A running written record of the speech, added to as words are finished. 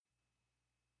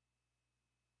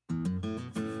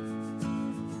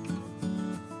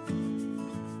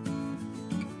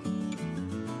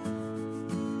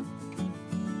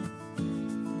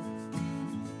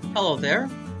Hello there.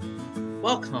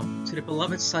 Welcome to the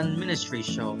Beloved Son Ministry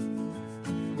Show,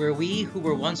 where we who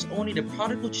were once only the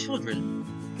prodigal children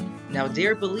now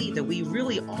dare believe that we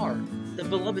really are the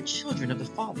beloved children of the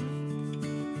Father.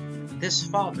 This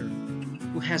Father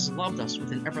who has loved us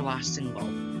with an everlasting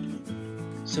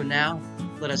love. So now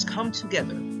let us come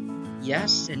together,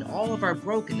 yes, in all of our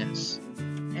brokenness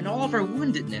and all of our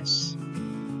woundedness,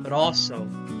 but also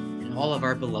in all of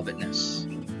our belovedness,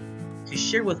 to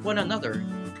share with one another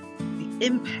the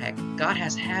impact God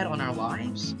has had on our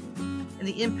lives and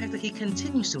the impact that He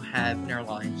continues to have in our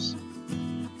lives,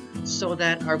 so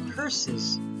that our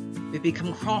curses may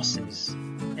become crosses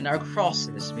and our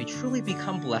crosses may truly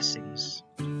become blessings.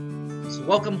 So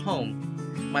welcome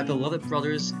home, my beloved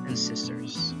brothers and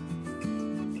sisters.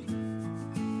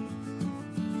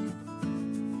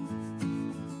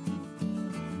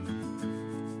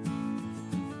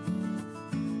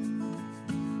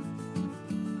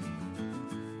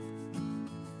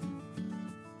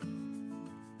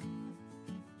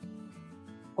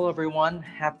 Hello everyone,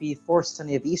 happy fourth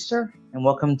Sunday of Easter, and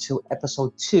welcome to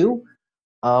episode 2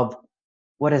 of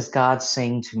What is God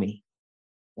Saying to Me?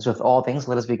 As with all things,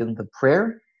 let us begin with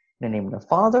prayer. In the name of the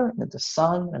Father, and of the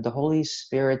Son, and the Holy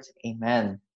Spirit.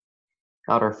 Amen.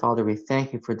 God our Father, we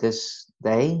thank you for this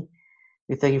day.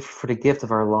 We thank you for the gift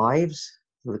of our lives,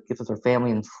 for the gift of our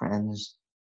family and friends,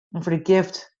 and for the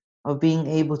gift of being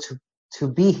able to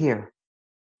be here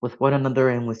with one another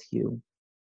and with you.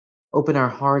 Open our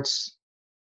hearts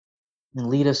and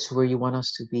lead us to where you want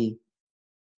us to be.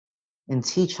 And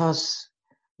teach us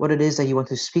what it is that you want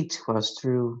to speak to us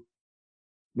through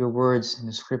your words in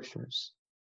the scriptures.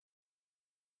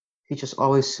 Teach us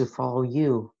always to follow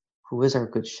you, who is our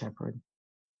good shepherd.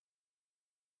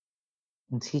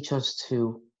 And teach us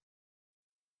to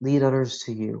lead others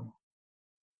to you.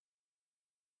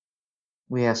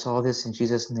 We ask all this in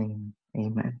Jesus' name.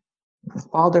 Amen. The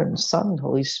Father and the Son and the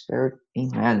Holy Spirit.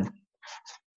 Amen.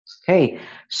 Okay,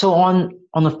 so on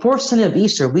the fourth Sunday of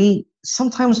Easter, we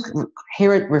sometimes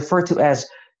hear it referred to as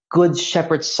Good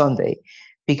Shepherd Sunday,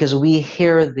 because we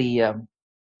hear the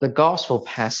gospel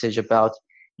passage about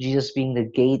Jesus being the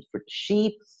gate for the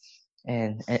sheep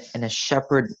and a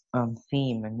shepherd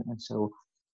theme, and so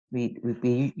we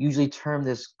usually term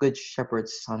this Good Shepherd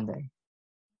Sunday.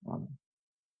 And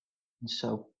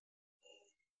so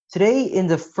today in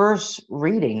the first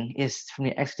reading is from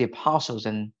the Acts of the Apostles,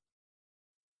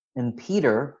 and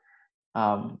Peter,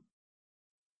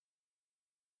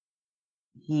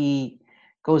 he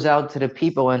goes out to the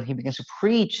people and he begins to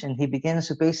preach, and he begins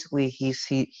to basically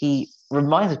he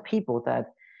reminds the people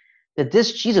that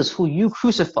this Jesus who you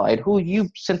crucified, who you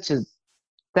sent to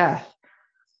death,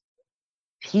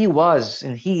 he was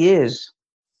and he is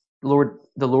the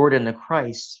Lord and the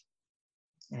Christ.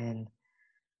 And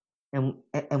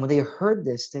when they heard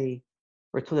this, they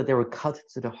were told that they were cut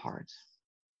to the heart.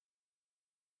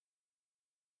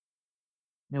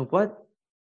 You know,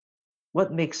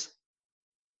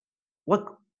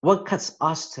 what cuts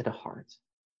us to the heart?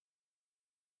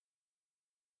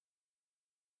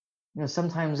 You know,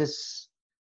 sometimes it's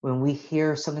when we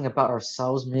hear something about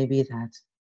ourselves, maybe that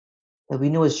we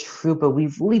know is true, but we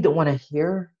really don't want to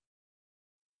hear.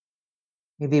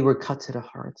 Maybe we're cut to the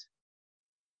heart.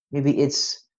 Maybe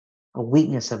it's a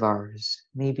weakness of ours.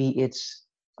 Maybe it's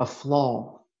a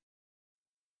flaw,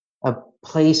 a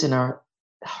place in our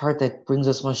heart that brings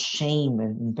us much shame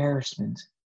and embarrassment.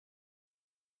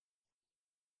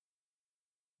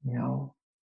 You know,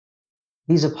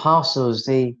 these apostles,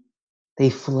 they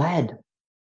fled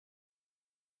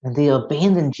and they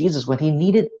abandoned Jesus when he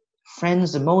needed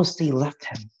friends the most. They left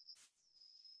him.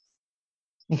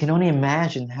 You can only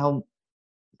imagine how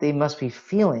they must be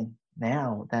feeling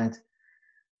now that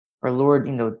our Lord,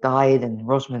 died and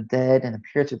rose from the dead and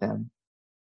appeared to them.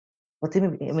 But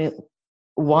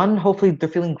one, hopefully they're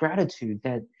feeling gratitude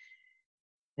that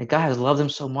God has loved them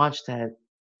so much, and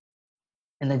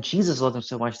that Jesus loved them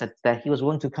so much that he was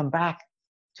willing to come back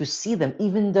to see them,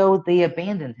 even though they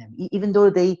abandoned him, even though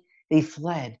they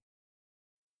fled.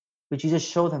 But Jesus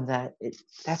showed them that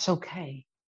that's okay.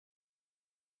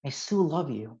 I still love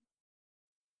you.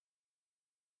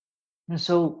 And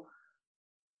so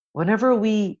whenever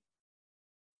we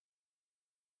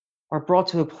are brought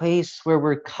to a place where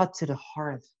we're cut to the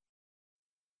heart,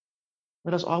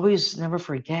 let us always never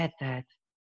forget that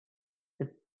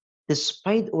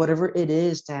despite whatever it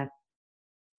is that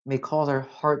may cause our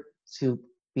heart to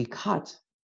be cut,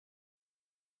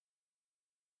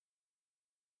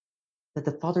 that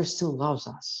the Father still loves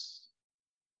us,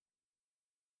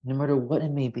 no matter what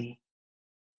it may be.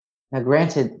 Now,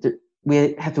 granted,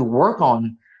 we have to work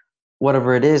on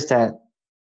whatever it is that,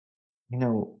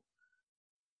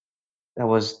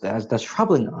 that's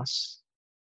troubling us.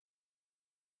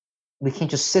 We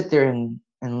can't just sit there and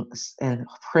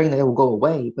praying that it will go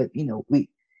away. But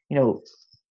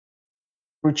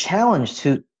we're challenged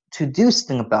to do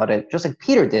something about it, just like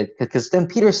Peter did, because then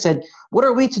Peter said, "What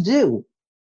are we to do?"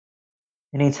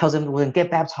 And he tells them, "Well, then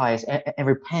get baptized and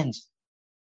repent,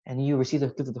 and you receive the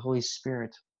gift of the Holy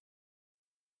Spirit."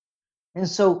 And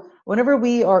so, whenever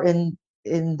we are in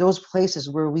those places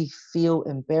where we feel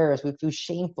embarrassed, we feel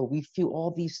shameful, we feel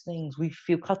all these things, we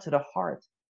feel cut to the heart,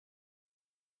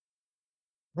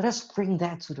 let us bring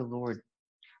that to the Lord.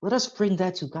 Let us bring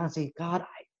that to God and say, "God,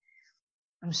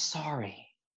 I'm sorry."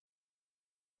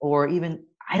 Or even,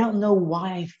 "I don't know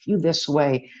why I feel this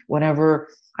way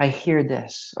whenever I hear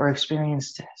this or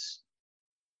experience this."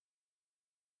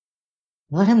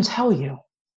 Let him tell you.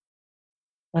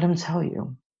 Let him tell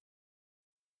you.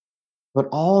 But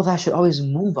all that should always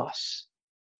move us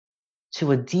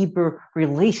to a deeper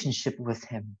relationship with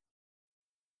him,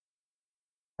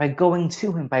 by going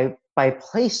to him, by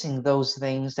placing those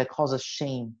things that cause us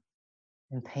shame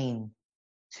and pain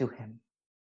to him.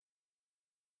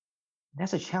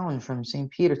 That's a challenge from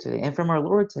St. Peter today and from our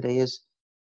Lord today is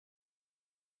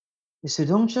to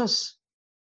don't just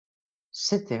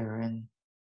sit there and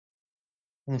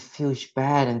feel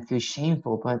bad and feel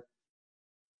shameful, but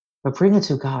bring it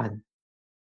to God.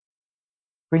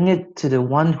 Bring it to the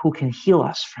one who can heal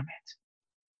us from it.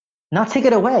 Not take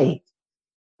it away,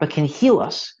 but can heal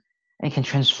us and can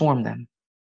transform them.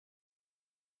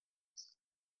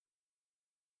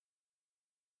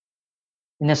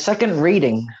 In the second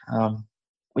reading,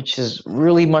 which is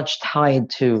really much tied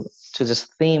to this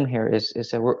theme here, is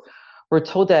that we're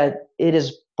told that it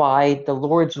is by the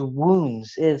Lord's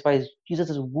wounds, it is by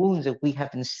Jesus' wounds that we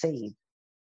have been saved.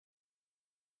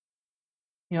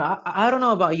 I don't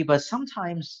know about you, but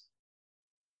sometimes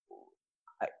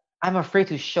I'm afraid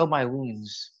to show my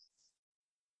wounds,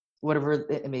 whatever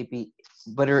it may be,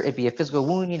 whether it be a physical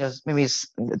wound, maybe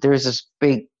there's this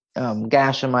big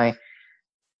gash in my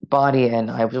body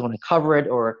and I just want to cover it,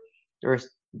 or there's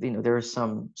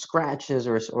some scratches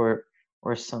or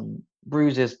some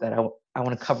bruises that I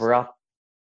want to cover up,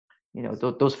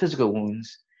 those physical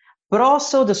wounds, but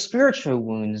also the spiritual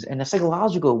wounds and the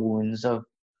psychological wounds of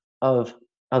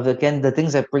again the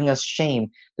things that bring us shame,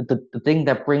 the thing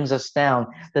that brings us down,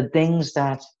 the things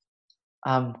that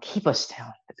keep us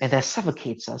down and that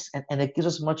suffocates us and it gives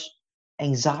us much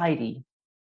anxiety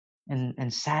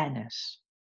and sadness.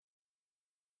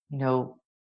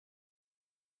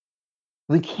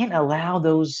 We can't allow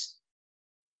those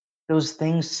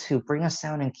things to bring us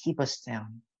down and keep us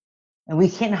down, and we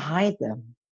can't hide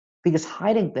them, because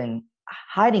hiding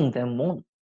them won't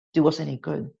do us any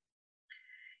good.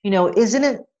 Isn't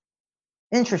it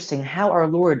interesting how our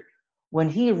Lord, when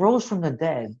he rose from the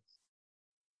dead,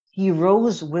 he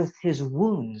rose with his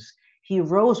wounds, he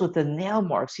rose with the nail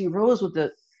marks, he rose with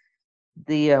the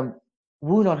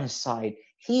wound on his side.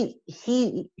 He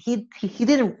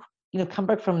didn't come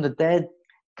back from the dead,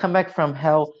 come back from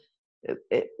hell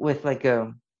with like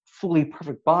a fully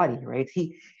perfect body, right?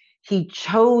 He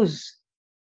chose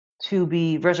to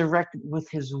be resurrected with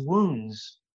his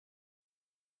wounds.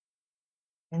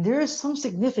 And there is some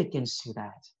significance to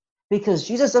that, because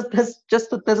Jesus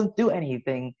just doesn't do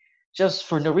anything just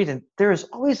for no reason. There is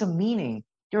always a meaning.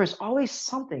 There is always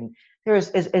something.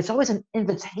 It's always an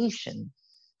invitation,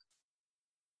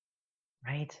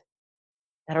 right?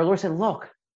 That our Lord said, "Look,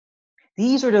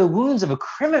 these are the wounds of a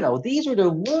criminal. These are the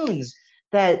wounds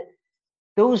that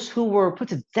those who were put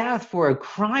to death for a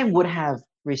crime would have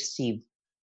received.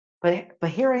 But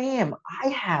here I am. I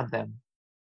have them.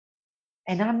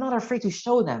 And I'm not afraid to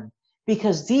show them,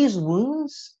 because these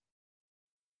wounds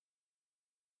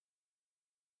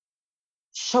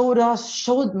showed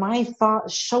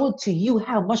to you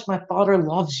how much my Father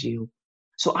loves you.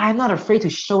 So I'm not afraid to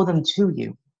show them to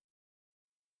you."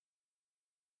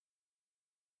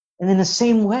 And in the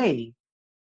same way,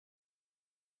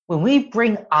 when we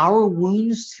bring our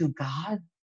wounds to God,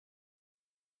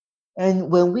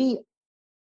 and when we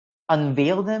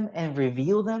unveil them and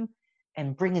reveal them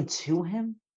and bring it to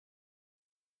him,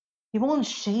 he won't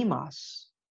shame us,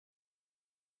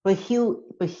 but he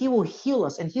will heal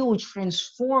us, and he will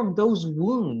transform those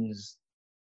wounds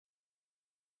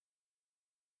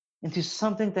into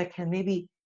something that can maybe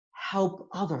help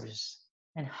others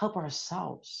and help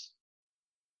ourselves.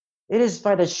 It is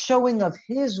by the showing of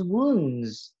his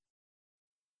wounds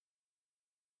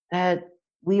that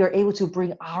we are able to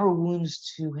bring our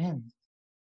wounds to him.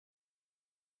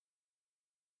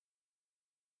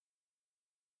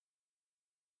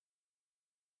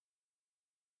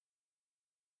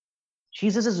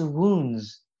 Jesus'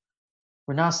 wounds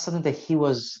were not something that he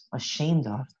was ashamed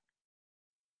of,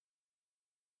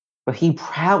 but he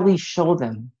proudly showed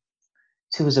them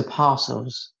to his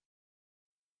apostles.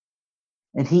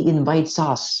 And he invites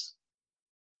us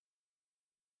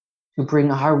to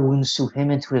bring our wounds to him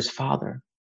and to his Father.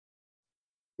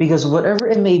 Because whatever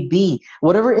it may be,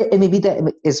 whatever it may be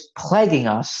that is plaguing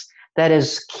us, that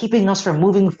is keeping us from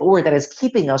moving forward, that is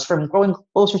keeping us from growing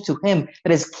closer to him,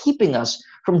 that is keeping us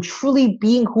from truly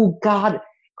being who God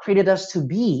created us to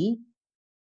be,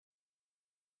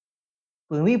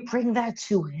 when we bring that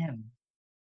to him,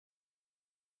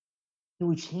 he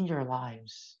will change our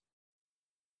lives.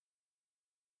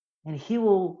 And he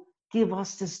will give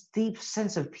us this deep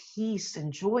sense of peace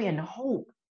and joy and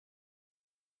hope.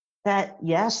 That,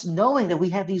 yes, knowing that we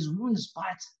have these wounds,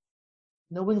 but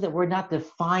knowing that we're not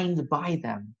defined by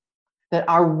them, that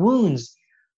our wounds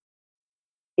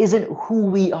isn't who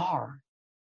we are.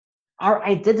 Our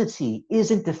identity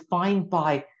isn't defined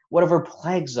by whatever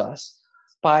plagues us,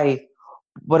 by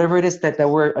whatever it is that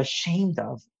we're ashamed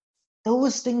of.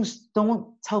 Those things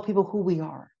don't tell people who we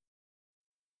are.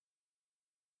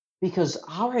 Because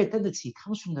our identity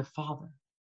comes from the Father.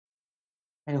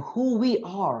 And who we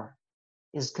are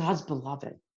is God's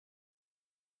beloved.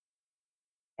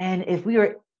 And if we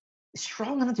are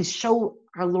strong enough to show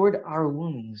our Lord our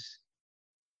wounds,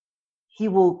 he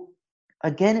will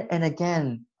again and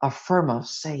again affirm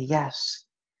us, say, yes,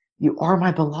 you are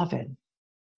my beloved.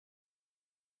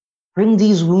 Bring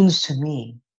these wounds to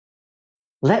me.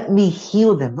 Let me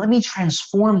heal them. Let me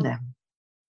transform them.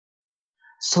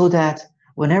 So that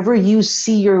whenever you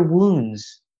see your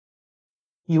wounds,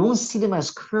 you won't see them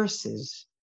as curses,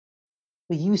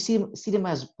 but you see them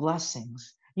as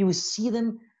blessings. You will see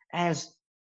them as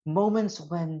moments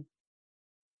when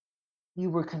you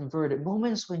were converted,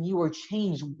 moments when you were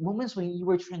changed, moments when you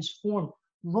were transformed,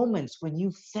 moments when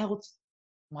you felt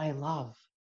my love.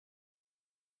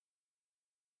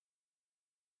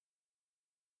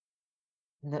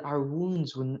 And that our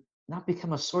wounds will not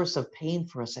become a source of pain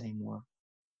for us anymore,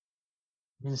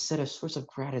 but instead a source of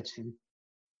gratitude.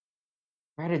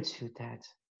 Gratitude that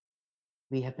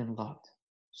we have been loved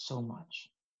so much.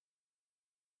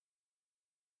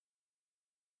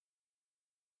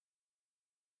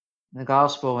 In the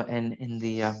gospel and in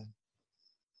the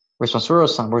responsorial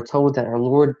psalm, we're told that our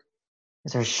Lord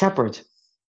is our shepherd.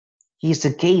 He is the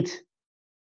gate.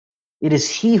 It is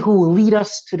he who will lead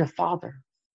us to the Father.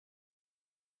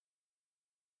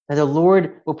 That the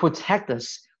Lord will protect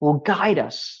us, will guide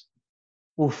us,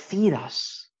 will feed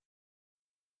us.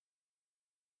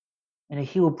 And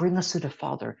he will bring us to the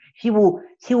Father. He will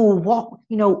walk,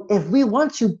 if we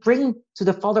want to bring to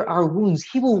the Father our wounds,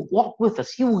 he will walk with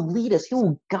us. He will lead us. He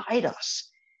will guide us.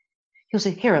 He'll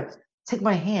say, here, take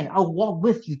my hand. I'll walk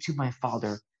with you to my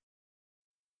Father.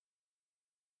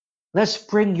 Let's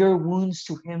bring your wounds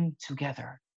to him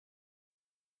together.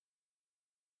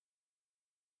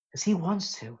 Because he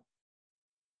wants to.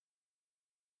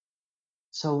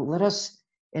 So let us,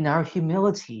 in our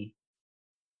humility,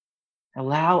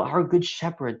 allow our good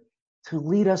shepherd to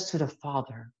lead us to the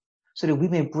Father so that we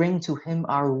may bring to him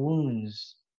our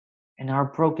wounds and our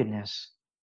brokenness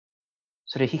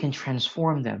so that he can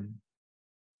transform them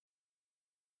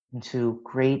into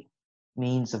great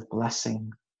means of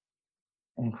blessing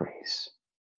and grace.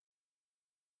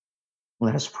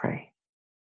 Let us pray.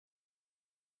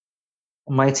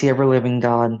 Almighty ever-living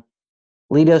God,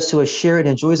 lead us to a share in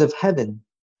the joys of heaven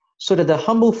so that the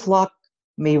humble flock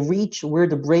may reach where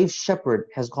the brave shepherd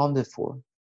has gone before,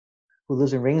 who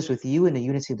lives and reigns with you in the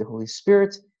unity of the Holy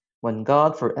Spirit, one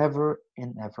God forever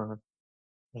and ever.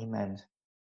 Amen.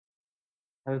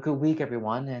 Have a good week,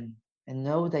 everyone, and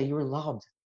know that you're loved.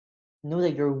 Know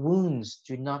that your wounds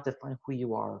do not define who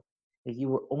you are, that you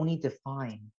were only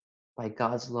defined by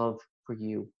God's love for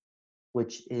you,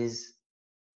 which is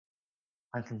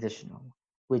unconditional,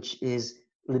 which is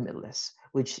limitless,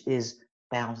 which is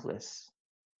boundless.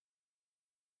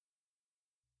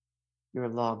 You're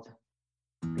loved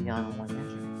beyond one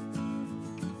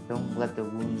measure. Don't let the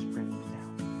wounds bring you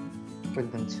down. Bring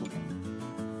them to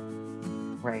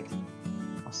him. Right.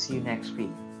 I'll see you next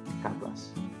week. God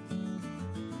bless.